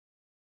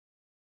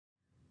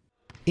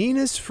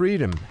Enos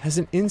Freedom has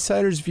an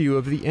insider's view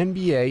of the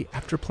NBA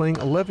after playing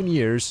 11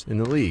 years in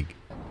the league.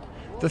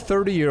 The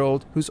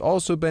 30-year-old, who's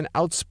also been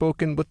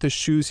outspoken with the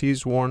shoes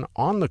he's worn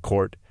on the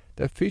court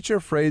that feature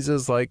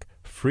phrases like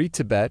 "Free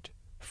Tibet,"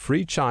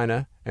 "Free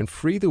China," and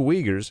 "Free the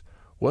Uyghurs,"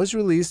 was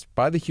released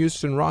by the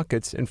Houston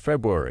Rockets in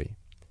February.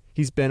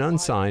 He's been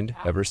unsigned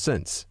ever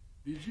since.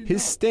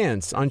 His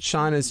stance on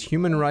China's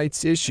human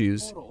rights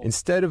issues,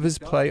 instead of his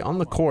play on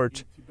the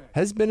court,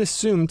 has been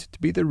assumed to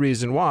be the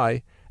reason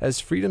why, as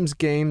Freedom's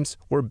games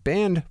were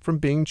banned from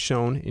being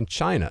shown in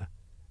China,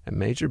 a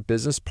major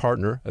business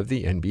partner of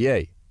the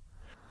NBA.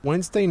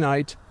 Wednesday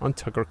night on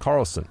Tucker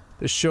Carlson,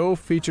 the show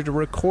featured a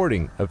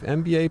recording of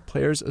NBA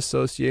Players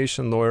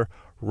Association lawyer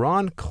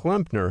Ron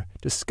Klempner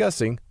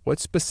discussing what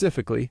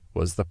specifically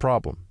was the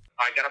problem.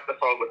 I got off the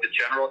phone with the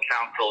general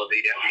counsel of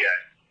the NBA,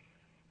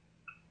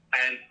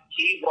 and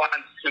he wants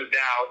to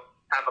now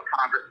have a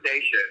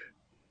conversation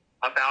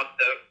about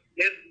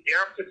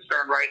their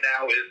concern right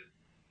now is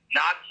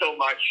not so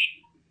much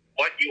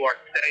what you are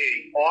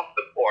saying off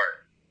the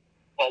court,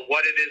 but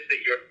what it is that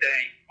you're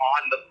saying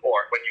on the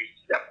court when you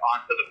step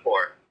onto the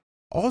court.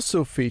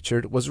 Also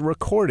featured was a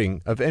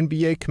recording of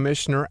NBA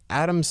Commissioner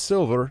Adam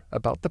Silver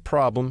about the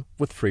problem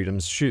with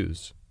Freedom's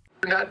shoes.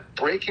 You're not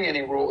breaking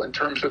any rule in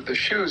terms of the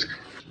shoes.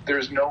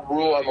 There's no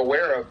rule I'm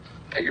aware of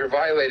that you're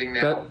violating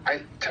now. I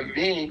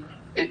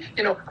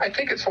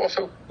think it's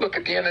also, look,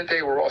 at the end of the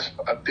day, we're also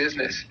a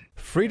business.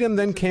 Freedom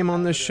then came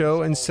on the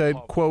show and said,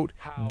 quote,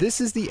 "This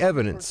is the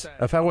evidence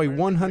of how a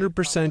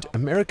 100%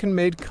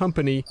 American-made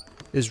company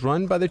is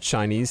run by the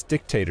Chinese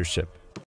dictatorship."